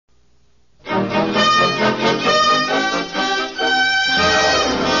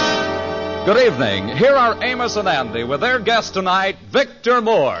Good evening. Here are Amos and Andy with their guest tonight, Victor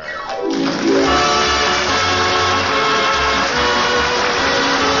Moore.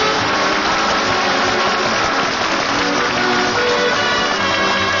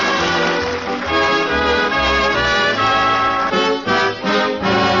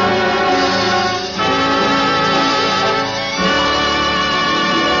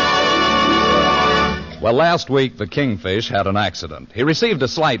 Well, last week, the Kingfish had an accident. He received a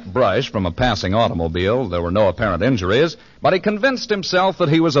slight brush from a passing automobile. There were no apparent injuries, but he convinced himself that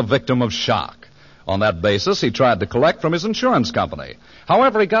he was a victim of shock. On that basis, he tried to collect from his insurance company.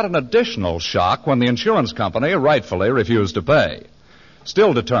 However, he got an additional shock when the insurance company rightfully refused to pay.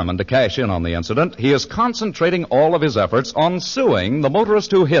 Still determined to cash in on the incident, he is concentrating all of his efforts on suing the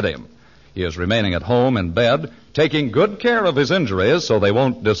motorist who hit him. He is remaining at home in bed, taking good care of his injuries so they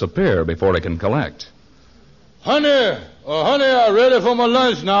won't disappear before he can collect. Honey, I'm ready for my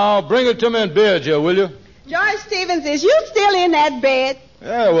lunch now. Bring it to me in bed here, will you? George Stevens, is you still in that bed?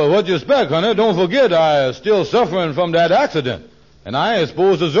 Yeah, well, what you expect, honey? Don't forget I'm still suffering from that accident, and I ain't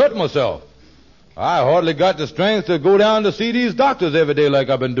supposed to desert myself. I hardly got the strength to go down to see these doctors every day like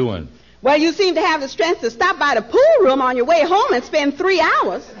I've been doing. Well, you seem to have the strength to stop by the pool room on your way home and spend 3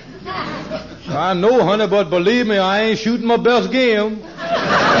 hours. I know, honey, but believe me, I ain't shooting my best game.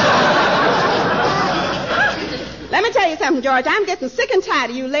 Let me tell you something, George. I'm getting sick and tired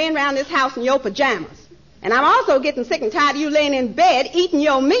of you laying around this house in your pajamas. And I'm also getting sick and tired of you laying in bed eating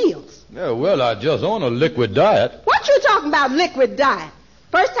your meals. Yeah, well, I just on a liquid diet. What you talking about, liquid diet?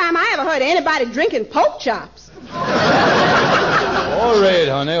 First time I ever heard of anybody drinking pork chops. All right,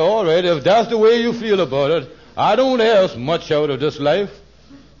 honey, all right. If that's the way you feel about it, I don't ask much out of this life.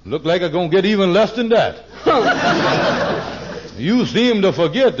 Look like I'm going to get even less than that. You seem to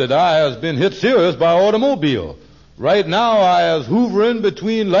forget that I has been hit serious by automobile. Right now, I is hoovering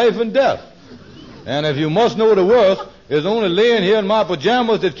between life and death. And if you must know the worst, it's only laying here in my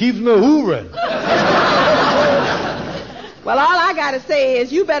pajamas that keeps me hoovering. Well, all I got to say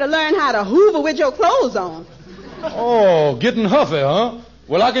is you better learn how to hoover with your clothes on. Oh, getting huffy, huh?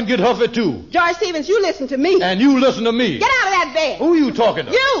 Well, I can get huffy, too. George Stevens, you listen to me. And you listen to me. Get out of that bed. Who are you talking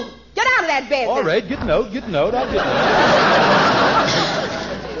to? You! Get out of that bed. All right, getting out. I'll get out.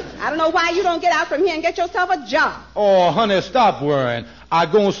 I don't know why you don't get out from here and get yourself a job. Oh, honey, stop worrying.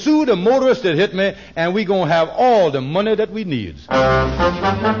 I'm going to sue the motorist that hit me, and we're going to have all the money that we need. Well,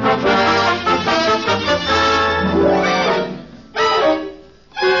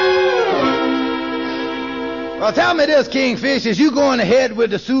 tell me this, Kingfish. Is you going ahead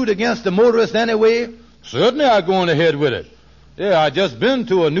with the suit against the motorist anyway? Certainly I'm going ahead with it. Yeah, I just been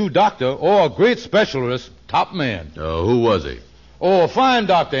to a new doctor, or a great specialist, top man. Who was he? Oh, a fine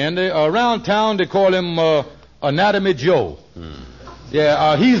doctor, Andy. Around town they call him Anatomy Joe.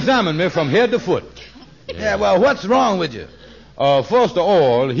 Yeah, he examined me from head to foot. Yeah, well, what's wrong with you? First of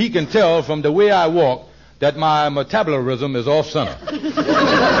all, he can tell from the way I walk that my metabolism is off center.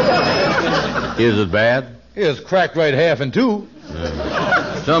 Is it bad? It's cracked right half in two.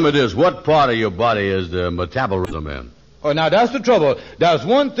 Tell me this, what part of your body is the metabolism in? Oh, now that's the trouble. There's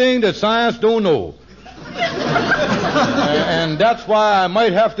one thing that science don't know. And that's why I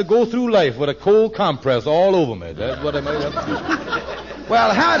might have to go through life with a cold compress all over me. That's what I might have to do.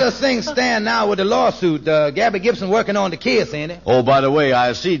 Well, how does things stand now with the lawsuit? Gabby Gibson working on the case, ain't he? Oh, by the way,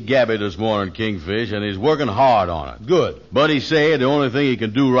 I seen Gabby this morning, Kingfish, and he's working hard on it. Good. But he said the only thing he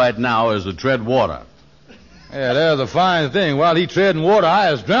can do right now is to tread water. Yeah, there's a fine thing. While he treading water,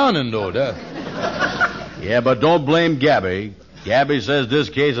 I is drowning, though. Yeah, but don't blame Gabby. Gabby says this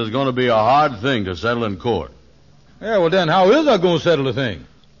case is going to be a hard thing to settle in court. Yeah, well, then how is I going to settle the thing?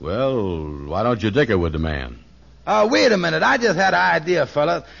 Well, why don't you dicker with the man? Wait a minute. I just had an idea,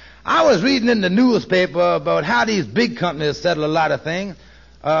 fellas. I was reading in the newspaper about how these big companies settle a lot of things.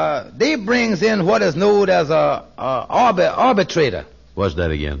 They brings in what is known as a arbitrator. What's that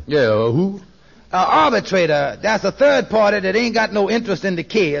again? Yeah, who? Arbitrator, that's a third party that ain't got no interest in the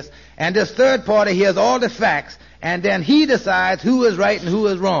case, and this third party hears all the facts, and then he decides who is right and who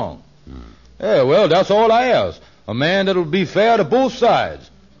is wrong. Yeah, well, that's all I ask. A man that'll be fair to both sides.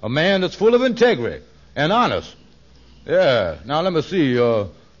 A man that's full of integrity and honest. Yeah, now let me see,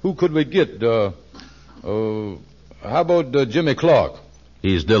 who could we get? How about Jimmy Clark?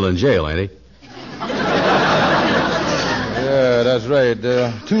 He's still in jail, ain't he? Yeah, that's right.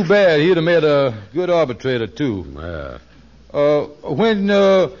 Too bad. He'd have made a good arbitrator, too. Yeah. When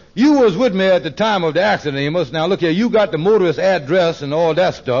you was with me at the time of the accident, Amos, now look here, you got the motorist's address and all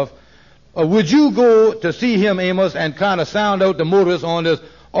that stuff. Would you go to see him, Amos, and kind of sound out the motorist on this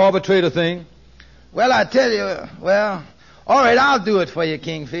arbitrator thing? Well, I tell you, all right, I'll do it for you,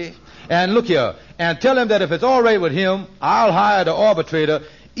 Kingfish. And look here, and tell him that if it's all right with him, I'll hire the arbitrator,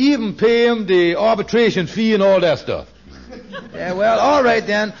 even pay him the arbitration fee and all that stuff. Yeah, well, all right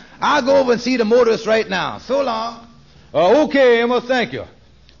then. I'll go over and see the motorist right now. So long. Okay, Emma, thank you.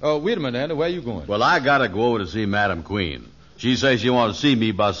 Wait a minute, Andy, where you going? Well, I gotta go over to see Madam Queen. She says she wants to see me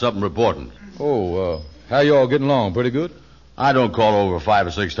about something important. Oh, how y'all getting along? Pretty good? I don't call over 5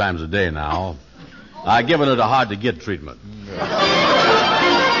 or 6 times a day now. I've given her the hard-to-get treatment.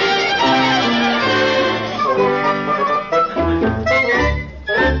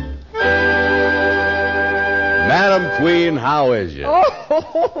 Madam Queen, how is you?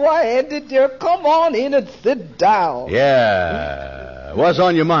 Oh, why, Andy, dear, come on in and sit down. Yeah. What's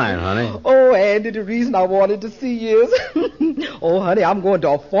on your mind, honey? Oh, Andy, the reason I wanted to see you is, oh, honey, I'm going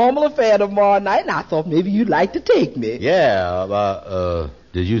to a formal affair tomorrow night, and I thought maybe you'd like to take me. Yeah,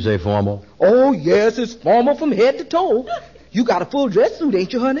 did you say formal? Oh, yes, it's formal from head to toe. You got a full dress suit,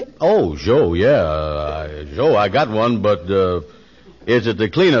 ain't you, honey? Oh, sure, yeah. Sure, I got one, but it's at the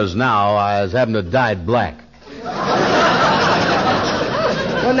cleaners now. I was having it dyed black.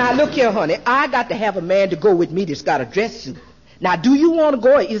 Well, now, look here, honey. I got to have a man to go with me that's got a dress suit. Now, do you want to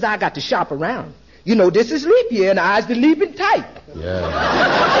go, or is I got to shop around? You know, this is leap year, and I's the leaping type. Yeah.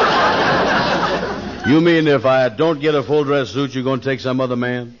 You mean if I don't get a full dress suit, you're going to take some other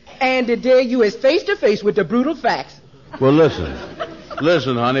man? And today you is face to face with the brutal facts. Well, listen,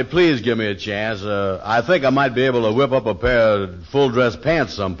 honey, please give me a chance. I think I might be able to whip up a pair of full dress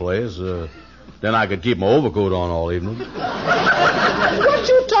pants someplace. Then I could keep my overcoat on all evening. What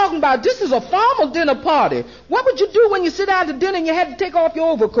you talking about? This is a formal dinner party. What would you do when you sit down to dinner and you had to take off your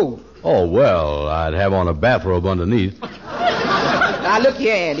overcoat? Oh, well, I'd have on a bathrobe underneath. Now, look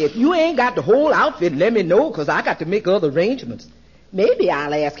here, Andy. If you ain't got the whole outfit, let me know, because I got to make other arrangements. Maybe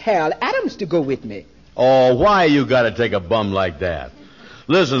I'll ask Harold Adams to go with me. Oh, why you got to take a bum like that?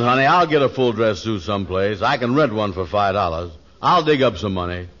 Listen, honey, I'll get a full dress suit someplace. I can rent one for $5. I'll dig up some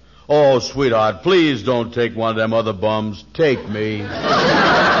money. Oh, sweetheart, please don't take one of them other bums. Take me.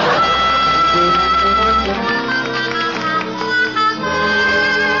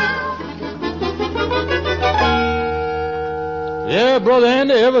 Yeah, Brother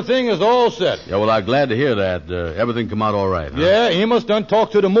Andy, everything is all set. Yeah, well, I'm glad to hear that. Everything come out all right, huh? Yeah, Amos done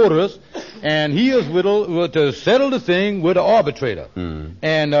talked to the motorist, and he is to settle the thing with the arbitrator.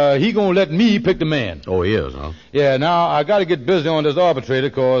 And he gonna let me pick the man. Oh, he is, huh? Yeah, now I got to get busy on this arbitrator,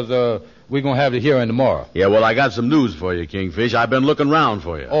 because we're going to have the hearing tomorrow. Yeah, well, I got some news for you, Kingfish. I've been looking around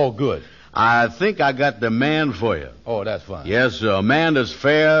for you. Oh, good. I think I got the man for you. Oh, that's fine. Yes, a man that's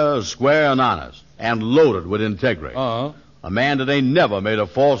fair, square, and honest, and loaded with integrity. Uh-huh. A man that ain't never made a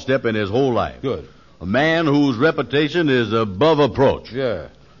false step in his whole life. Good. A man whose reputation is above approach. Yeah.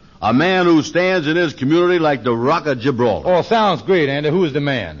 A man who stands in his community like the Rock of Gibraltar. Oh, sounds great, Andy. Who's the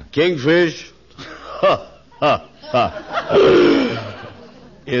man? Kingfish? Ha, ha, ha.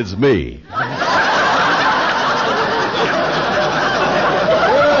 It's me.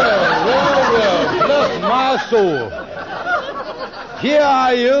 Well, bless my soul. Here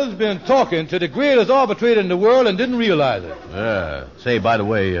I is, been talking to the greatest arbitrator in the world and didn't realize it. Yeah. Say, by the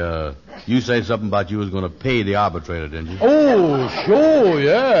way, you said something about you was going to pay the arbitrator, didn't you? Oh, sure,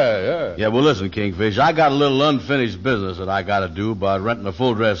 yeah. Yeah, well, listen, Kingfish, I got a little unfinished business that I got to do about renting a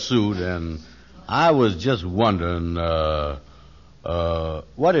full-dress suit, and I was just wondering, what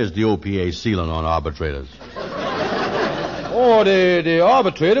is the OPA ceiling on arbitrators? Oh, the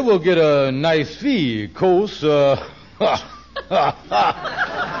arbitrator will get a nice fee, of course.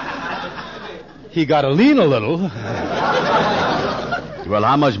 He got to lean a little. Well,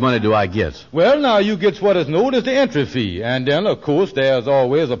 how much money do I get? Well, now, you get what is known as the entry fee. And then, of course, there's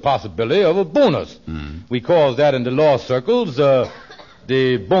always a possibility of a bonus. We call that in the law circles the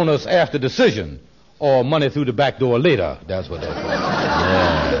bonus after decision, or money through the back door later. That's what that's called.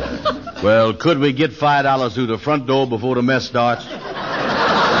 Yeah. Well, could we get $5 through the front door before the mess starts?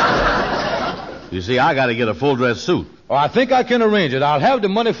 You see, I got to get a full-dress suit. Oh, I think I can arrange it. I'll have the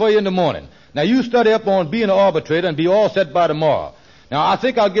money for you in the morning. Now, you study up on being an arbitrator and be all set by tomorrow. Now, I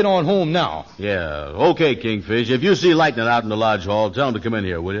think I'll get on home now. Yeah. Okay, Kingfish. If you see Lightning out in the lodge hall, tell him to come in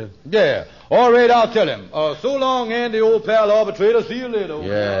here, will you? Yeah. All right, I'll tell him. So long, Andy, old pal arbitrator. See you later.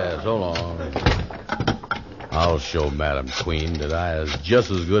 Yeah, so long. I'll show Madam Queen that I is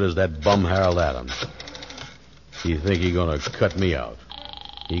just as good as that bum Harold Adams. He think he gonna cut me out.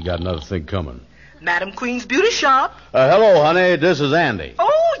 He got another thing coming. Madam Queen's Beauty Shop. Hello, honey. This is Andy.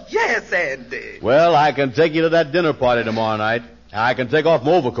 Oh, yes, Andy. Well, I can take you to that dinner party tomorrow night. I can take off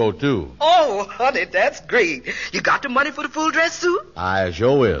my overcoat, too. Oh, honey, that's great. You got the money for the full dress suit? I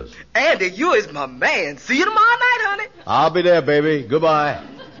sure is. Andy, you is my man. See you tomorrow night, honey. I'll be there, baby. Goodbye.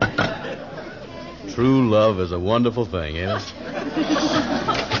 True love is a wonderful thing, ain't it?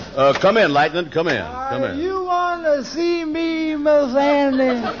 Come in, Lightning. Come in. Come in. You want to see me, Miss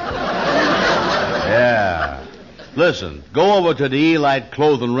Andy? Yeah. Listen, go over to the Elite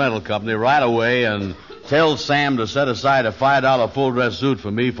Clothing Rental Company right away and tell Sam to set aside a $5 full-dress suit for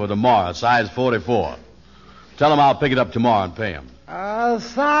me for tomorrow, size 44. Tell him I'll pick it up tomorrow and pay him.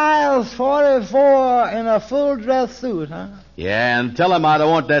 Size 44 in a full-dress suit, huh? Yeah, and tell him I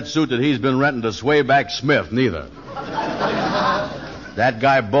don't want that suit that he's been renting to Swayback Smith, neither. That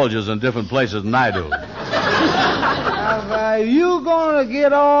guy bulges in different places than I do. You gonna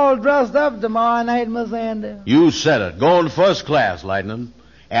get all dressed up tomorrow night, Miss Andy? You said it. Go in first class, Lightning.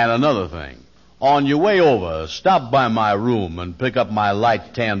 And another thing. On your way over, stop by my room and pick up my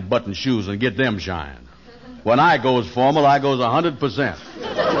light tan button shoes and get them shined. When I goes formal, I goes 100%.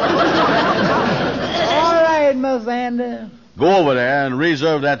 All right, Miss Andy. Go over there and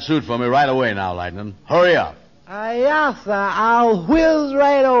reserve that suit for me right away now, Lightning. Hurry up. Yes, sir. I'll whiz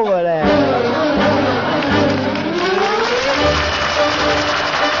right over there.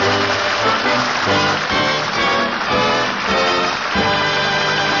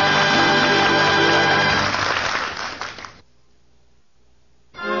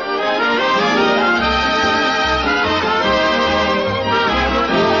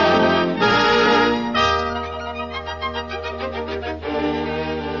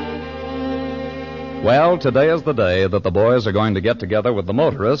 Well, today is the day that the boys are going to get together with the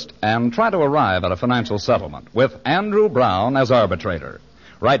motorist and try to arrive at a financial settlement with Andrew Brown as arbitrator.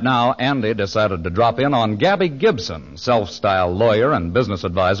 Right now, Andy decided to drop in on Gabby Gibson, self-styled lawyer and business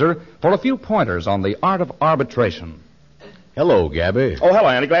advisor, for a few pointers on the art of arbitration. Hello, Gabby. Oh, hello,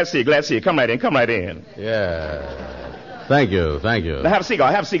 Andy. Glad to see you. Glad to see you. Come right in. Yeah. Thank you. Now, have a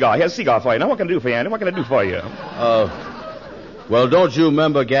cigar. Here's a cigar for you. Now, what can I do for you, Andy? What can I do for you? Well, don't you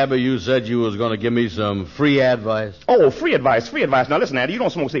remember, Gabby, you said you was going to give me some free advice? Oh, free advice. Now, listen, Andy, you don't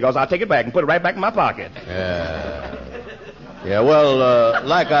smoke cigars. I'll take it back and put it right back in my pocket. Yeah, well,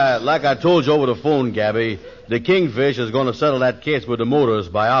 like I told you over the phone, Gabby, the Kingfish is going to settle that case with the motorists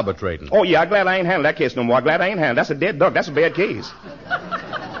by arbitrating. Oh, yeah, I'm glad I ain't handling that case no more. That's a dead duck. That's a bad case.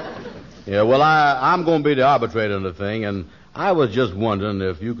 Yeah, well, I'm going to be the arbitrator in the thing, and I was just wondering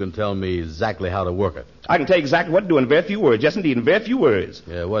if you can tell me exactly how to work it. I can tell you exactly what to do in very few words. Yes, indeed, in very few words.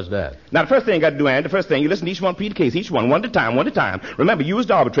 Yeah, what's that? Now, the first thing you got to do, Andy, you listen to each one, plead the case, each one at a time. Remember, you as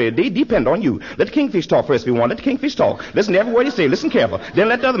the arbitrator, they depend on you. Let the Kingfish talk first if you want. Let the Kingfish talk. Listen to every word he say. Listen careful. Then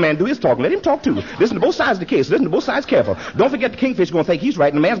let the other man do his talking. Let him talk too. Listen to both sides of the case. Listen to both sides careful. Don't forget the Kingfish is going to think he's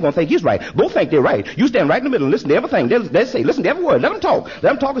right and the man's going to think he's right. Both think they're right. You stand right in the middle and listen to everything. They say, listen to every word. Let them talk. Let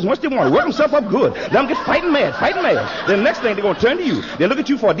them talk as much as they want. Work themselves up good. Let them get fighting mad. Then the next thing, they're going to turn to you. They look at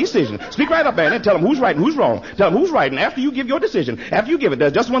you for a decision. Speak right up, Andy, and tell them who's right and who's wrong. Tell them who's right, and after you give your decision, after you give it,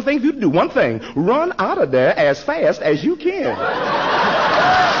 there's just one thing for you to do. One thing. Run out of there as fast as you can.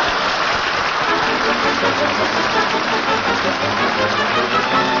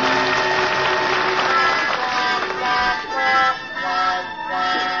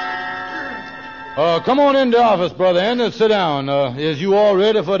 Come on in the office, Brother Andy. Sit down. Is you all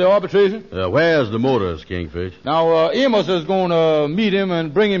ready for the arbitration? Where's the motorist, Kingfish? Now, Amos is going to meet him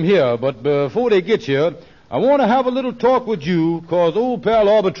and bring him here, but before they get here, I want to have a little talk with you, because, old pal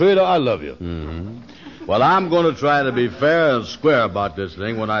arbitrator, I love you. Mm-hmm. Well, I'm going to try to be fair and square about this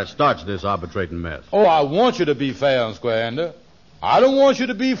thing when I start this arbitrating mess. Oh, I want you to be fair and square, Andy. I don't want you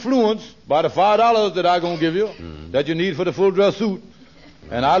to be influenced by the $5 that I'm going to give you, that you need for the full-dress suit.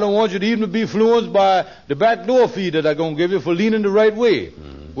 And I don't want you to even be influenced by the backdoor fee that I'm going to give you for leaning the right way,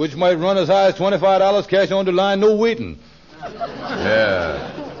 which might run as high as $25 cash on the line, no waiting.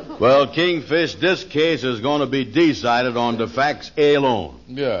 Yeah. Well, Kingfish, this case is going to be decided on the facts alone.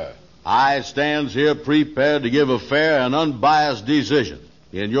 Yeah. I stands here prepared to give a fair and unbiased decision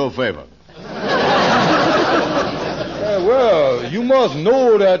in your favor. Well, you must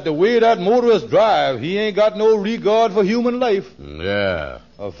know that the way that motorist drive, he ain't got no regard for human life. Yeah.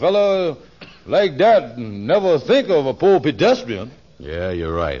 A fella like that never think of a poor pedestrian. Yeah,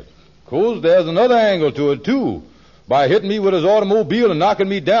 you're right. 'Cause there's another angle to it, too. By hitting me with his automobile and knocking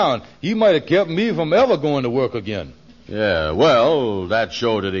me down, he might have kept me from ever going to work again. Yeah, well, that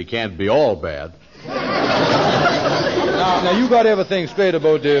showed that he can't be all bad. Now, you got everything straight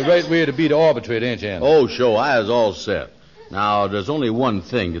about the right way to be the arbitrator, ain't you, Andy? Oh, sure, I was all set. Now, there's only one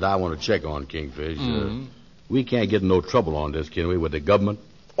thing that I want to check on, Kingfish. We can't get in no trouble on this, can we, with the government?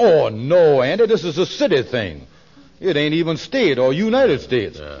 Oh, no, Andy, this is a city thing. It ain't even state or United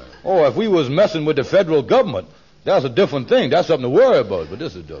States. Yeah. Oh, if we was messing with the federal government, that's a different thing. That's something to worry about, but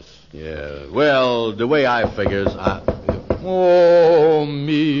this is just... Yeah, well, the way I figures, Oh,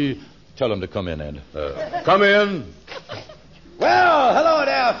 me tell him to come in, Andy. Come in. Well, hello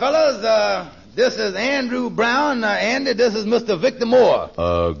there, fellas. This is Andrew Brown. Andy, this is Mr. Victor Moore.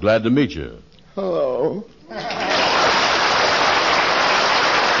 Glad to meet you. Hello.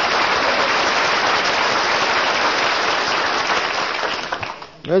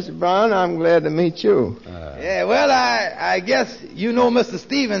 Mr. Brown, I'm glad to meet you. Yeah, well, I guess you know Mr.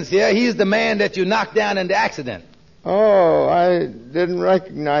 Stevens here. He's the man that you knocked down in the accident. Oh, I didn't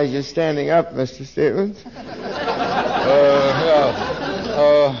recognize you standing up, Mr. Stevens.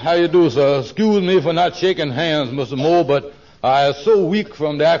 How you do, sir? Excuse me for not shaking hands, Mr. Moore, but I am so weak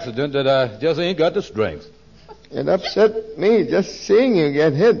from the accident that I just ain't got the strength. It upset me just seeing you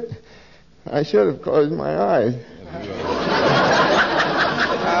get hit. I should have closed my eyes.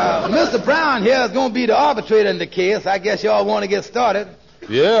 Mr. Brown here is going to be the arbitrator in the case. I guess y'all want to get started.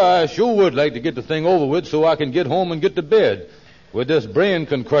 Yeah, I sure would like to get the thing over with so I can get home and get to bed. With this brain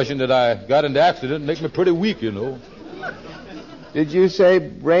concussion that I got in the accident, it makes me pretty weak, you know. Did you say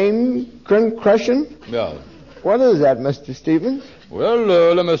brain concussion? Yeah. What is that, Mr. Stevens? Well,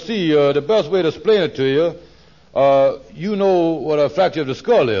 let me see. The best way to explain it to you, you know what a fracture of the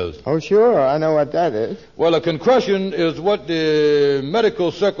skull is. Oh, sure. I know what that is. Well, a concussion is what the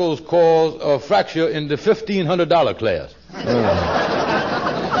medical circles call a fracture in the $1,500 class.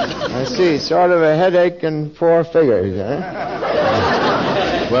 I see. Sort of a headache and 4 figures, huh?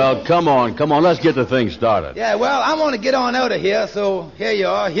 Well, come on. Let's get the thing started. Yeah, well, I want to get on out of here, so here you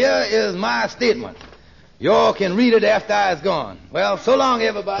are. Here is my statement. Y'all can read it after I is gone. Well, so long,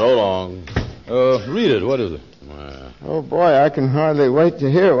 everybody. So long. Read it. What is it? Oh, boy, I can hardly wait to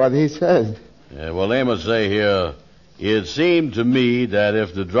hear what he says. Yeah, well, they must say here, it seemed to me that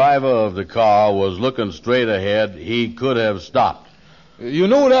if the driver of the car was looking straight ahead, he could have stopped. You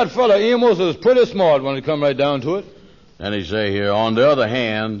know that fella Amos is pretty smart when it come right down to it. And he say here, on the other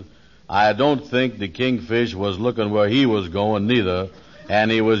hand, I don't think the Kingfish was looking where he was going neither, and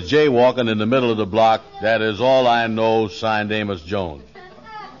he was jaywalking in the middle of the block. That is all I know, signed Amos Jones.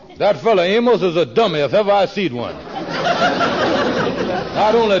 That fella Amos is a dummy if ever I seed one.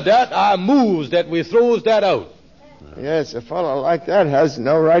 Not only that, I moves that we throws that out. Yes, a fellow like that has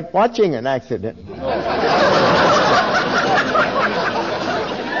no right watching an accident.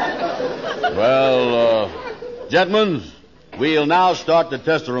 Well, gentlemen, we'll now start the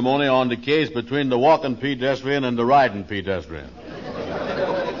testimony on the case between the walking pedestrian and the riding pedestrian.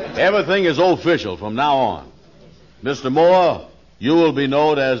 Everything is official from now on. Mr. Moore, you will be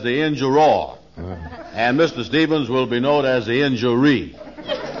known as the injurer, and Mr. Stevens will be known as the injuree.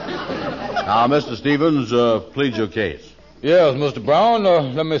 Now, Mr. Stevens, plead your case. Yes, Mr. Brown,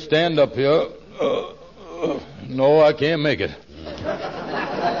 let me stand up here. No, I can't make it.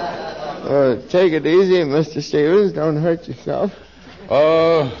 Take it easy, Mr. Stevens. Don't hurt yourself.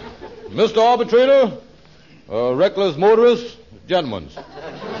 Mr. Arbitrator, reckless motorist, gentlemen.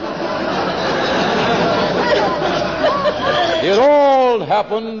 It all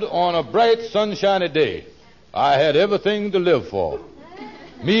happened on a bright, sunshiny day. I had everything to live for.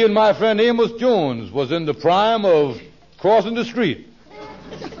 Me and my friend Amos Jones was in the prime of crossing the street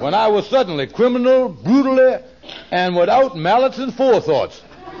when I was suddenly, criminal, brutally, and without malice and forethoughts,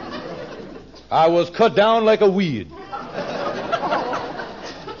 I was cut down like a weed.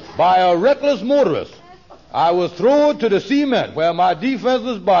 By a reckless motorist, I was thrown to the cement where my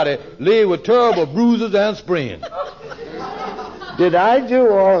defenseless body lay with terrible bruises and sprains. Did I do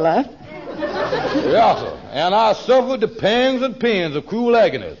all that? Yes, sir. And I suffered the pangs and pains of cruel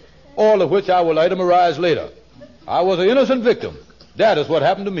agonies, all of which I will itemarize later. I was an innocent victim. That is what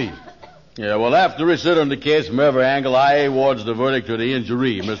happened to me. Yeah, well, after considering the case from every angle, I awards the verdict to the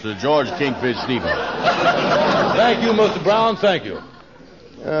injuree, Mr. George Kingfish Stevens. Thank you, Mr. Brown. Thank you.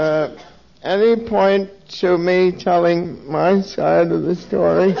 Any point to me telling my side of the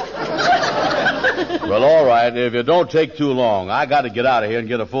story? Well, all right. If you don't take too long, I got to get out of here and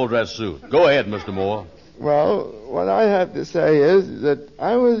get a full-dress suit. Go ahead, Mr. Moore. Well, what I have to say is that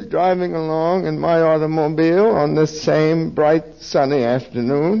I was driving along in my automobile on this same bright, sunny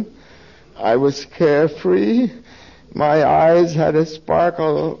afternoon. I was carefree. My eyes had a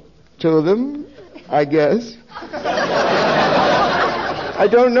sparkle to them, I guess. I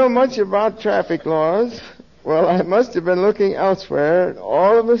don't know much about traffic laws. Well, I must have been looking elsewhere, and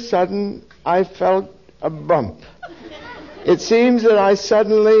all of a sudden, I felt a bump. It seems that I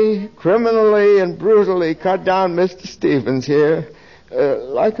suddenly, criminally, and brutally cut down Mr. Stevens here,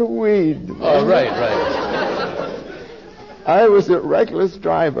 like a weed. Oh, right. I was a reckless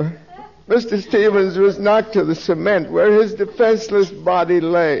driver. Mr. Stevens was knocked to the cement where his defenseless body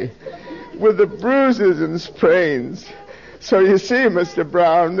lay, with the bruises and sprains. So you see, Mr.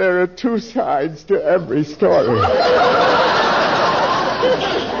 Brown, there are two sides to every story.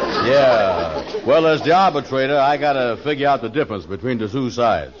 Yeah. Well, as the arbitrator, I gotta figure out the difference between the two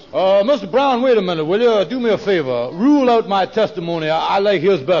sides. Mr. Brown, wait a minute, will you? Do me a favor. Rule out my testimony. I like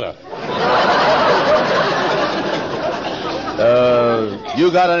his better.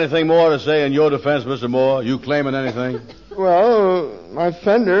 You got anything more to say in your defense, Mr. Moore? You claiming anything? Well, my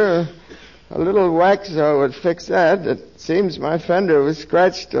fender, a little wax would fix that. It seems my fender was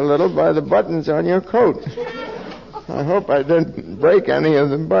scratched a little by the buttons on your coat. I hope I didn't break any of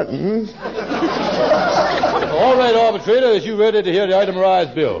the buttons. All right, arbitrator, is you ready to hear the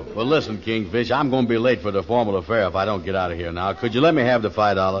itemized bill? Well, listen, Kingfish, I'm going to be late for the formal affair if I don't get out of here now. Could you let me have the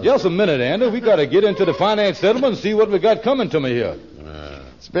 $5? Just a minute, Andy. We got to get into the finance settlement and see what we got coming to me here.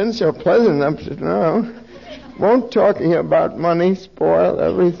 It's been so pleasant up to now. Won't talking about money spoil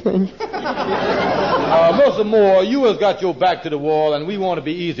everything? Mr. Moore, you has got your back to the wall, and we want to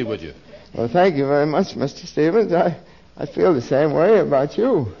be easy with you. Well, thank you very much, Mr. Stevens. I feel the same way about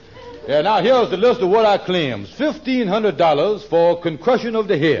you. Yeah, now here's the list of what I claims. $1,500 for concussion of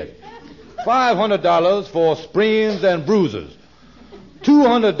the head. $500 for sprains and bruises.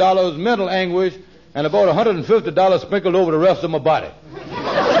 $200 mental anguish, and about $150 sprinkled over the rest of my body.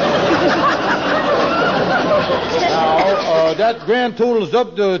 Now, that grand totals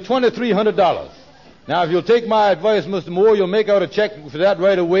up to $2,300. Now, if you'll take my advice, Mr. Moore, you'll make out a check for that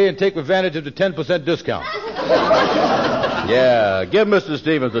right away and take advantage of the 10% discount. Yeah, give Mr.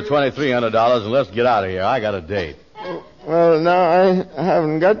 Stevens the $2,300 and let's get out of here. I got a date. Well, now, I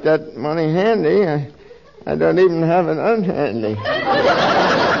haven't got that money handy. I don't even have it unhandy.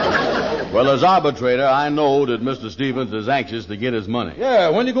 Well, as arbitrator, I know that Mr. Stevens is anxious to get his money. Yeah,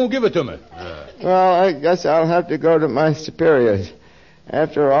 when you going to give it to me? Well, I guess I'll have to go to my superiors.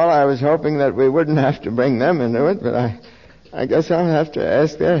 After all, I was hoping that we wouldn't have to bring them into it, but I guess I'll have to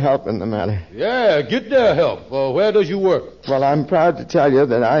ask their help in the matter. Yeah, get their help. Well, where does you work? Well, I'm proud to tell you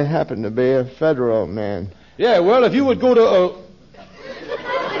that I happen to be a federal man. Yeah, well, if you would go to,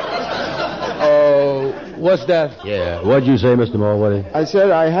 what's that? Yeah, what'd you say, Mr. Mulway? I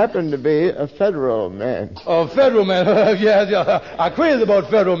said I happen to be a federal man. Oh, federal man. Yeah. I'm crazy about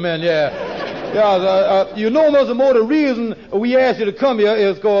federal men, yeah. Yeah, you know, Mr. Moore, the reason we asked you to come here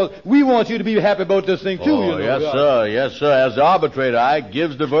is because we want you to be happy about this thing, too. Oh, you know? Yes, sir. As the arbitrator, I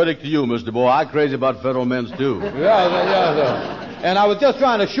gives the verdict to you, Mr. Moore. I'm crazy about federal men, too. Yeah, sir. And I was just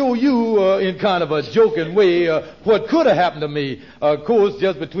trying to show you, in kind of a joking way, what could have happened to me. Of course,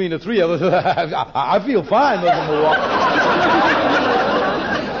 just between the three of us, I feel fine, Mr. Moore.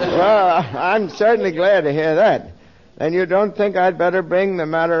 Well, I'm certainly glad to hear that. And you don't think I'd better bring the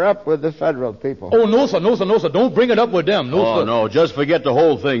matter up with the federal people? Oh, no, sir. Don't bring it up with them. No, sir. No, just forget the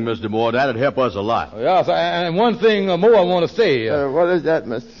whole thing, Mr. Moore. That'd help us a lot. Yeah, sir. And one thing more I want to say. What is that,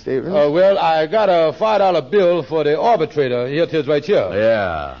 Mr. Stevens? Well, I got a $5 bill for the arbitrator. Here it is right here.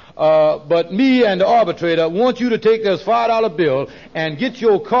 Yeah. But me and the arbitrator want you to take this $5 bill and get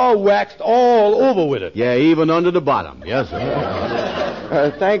your car waxed all over with it. Yeah, even under the bottom. Yes,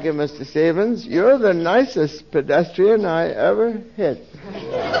 sir. Thank you, Mr. Stevens. You're the nicest pedestrian I ever hit.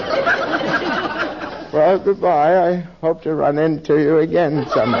 Well, goodbye. I hope to run into you again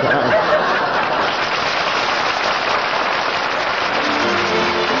sometime.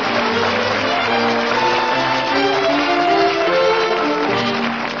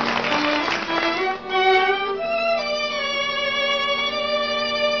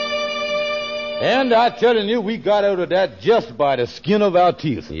 And I'm telling you, we got out of that just by the skin of our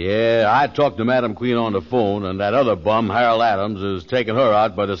teeth. Yeah, I talked to Madam Queen on the phone, and that other bum, Harold Adams, is taking her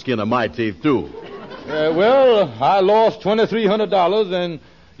out by the skin of my teeth, too. Well, I lost $2,300, and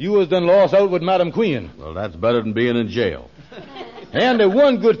you was done lost out with Madam Queen. Well, that's better than being in jail. And the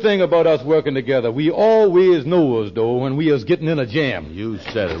one good thing about us working together, we always know us, though, when we is getting in a jam. You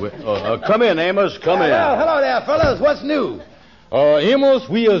said it. Come in, Amos. Come in. Well, hello there, fellas. What's new? Amos,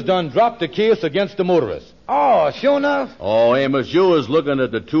 we has done dropped the case against the motorist. Oh, sure enough? Oh, Amos, you was looking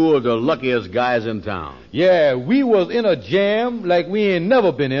at the two of the luckiest guys in town. Yeah, we was in a jam like we ain't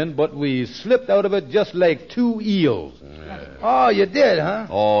never been in, but we slipped out of it just like two eels. Yeah. Oh, you did, huh?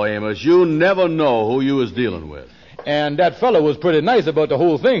 Oh, Amos, you never know who you was dealing with. And that fellow was pretty nice about the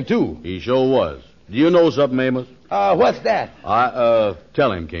whole thing, too. He sure was. Do you know something, Amos? What's that?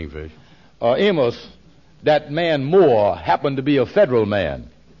 Tell him, Kingfish. Amos, that man Moore happened to be a federal man.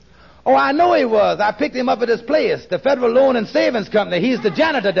 Oh, I know he was. I picked him up at his place, the Federal Loan and Savings Company. He's the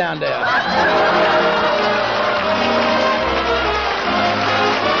janitor down there.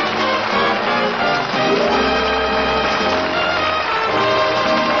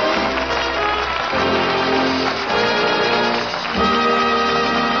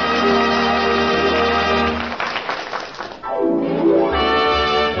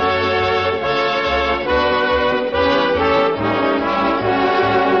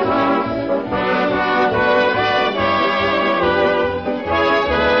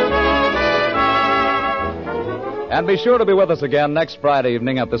 And be sure to be with us again next Friday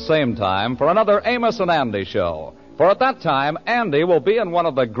evening at the same time for another Amos and Andy show. For at that time, Andy will be in one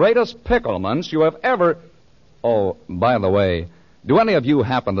of the greatest picklements you have ever... Oh, by the way, do any of you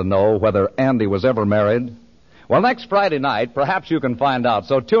happen to know whether Andy was ever married? Well, next Friday night, perhaps you can find out,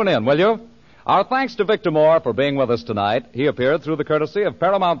 so tune in, will you? Our thanks to Victor Moore for being with us tonight. He appeared through the courtesy of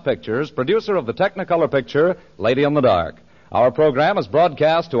Paramount Pictures, producer of the Technicolor picture, Lady in the Dark. Our program is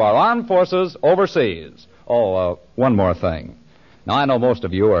broadcast to our armed forces overseas. One more thing. Now, I know most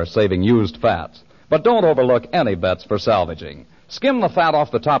of you are saving used fats, but don't overlook any bets for salvaging. Skim the fat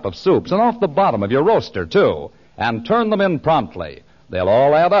off the top of soups and off the bottom of your roaster, too, and turn them in promptly. They'll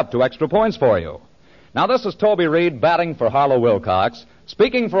all add up to extra points for you. Now, this is Toby Reed batting for Harlow Wilcox,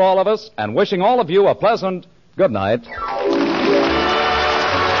 speaking for all of us and wishing all of you a pleasant good night.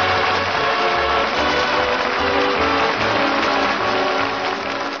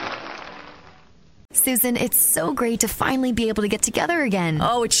 Susan, it's so great to finally be able to get together again.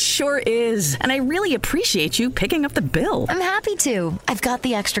 Oh, it sure is. And I really appreciate you picking up the bill. I'm happy to. I've got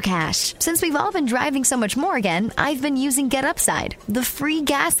the extra cash. Since we've all been driving so much more again, I've been using Get Upside, the free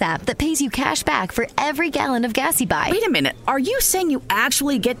gas app that pays you cash back for every gallon of gas you buy. Wait a minute. Are you saying you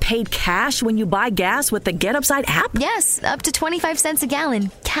actually get paid cash when you buy gas with the Get Upside app? Yes, up to 25 cents a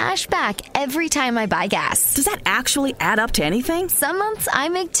gallon. Cash back every time I buy gas. Does that actually add up to anything? Some months I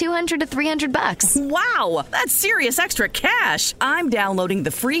make $200 to $300. Wow, that's serious extra cash. I'm downloading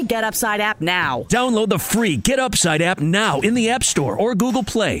the free Get Upside app now. Download the free Get Upside app now in the App Store or Google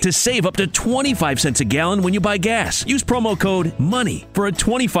Play to save up to 25 cents a gallon when you buy gas. Use promo code MONEY for a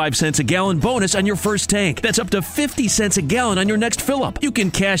 25 cents a gallon bonus on your first tank. That's up to 50 cents a gallon on your next fill-up. You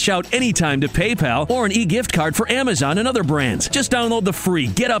can cash out anytime to PayPal or an e-gift card for Amazon and other brands. Just download the free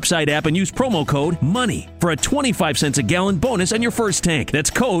Get Upside app and use promo code MONEY for a 25 cents a gallon bonus on your first tank. That's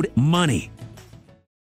code MONEY.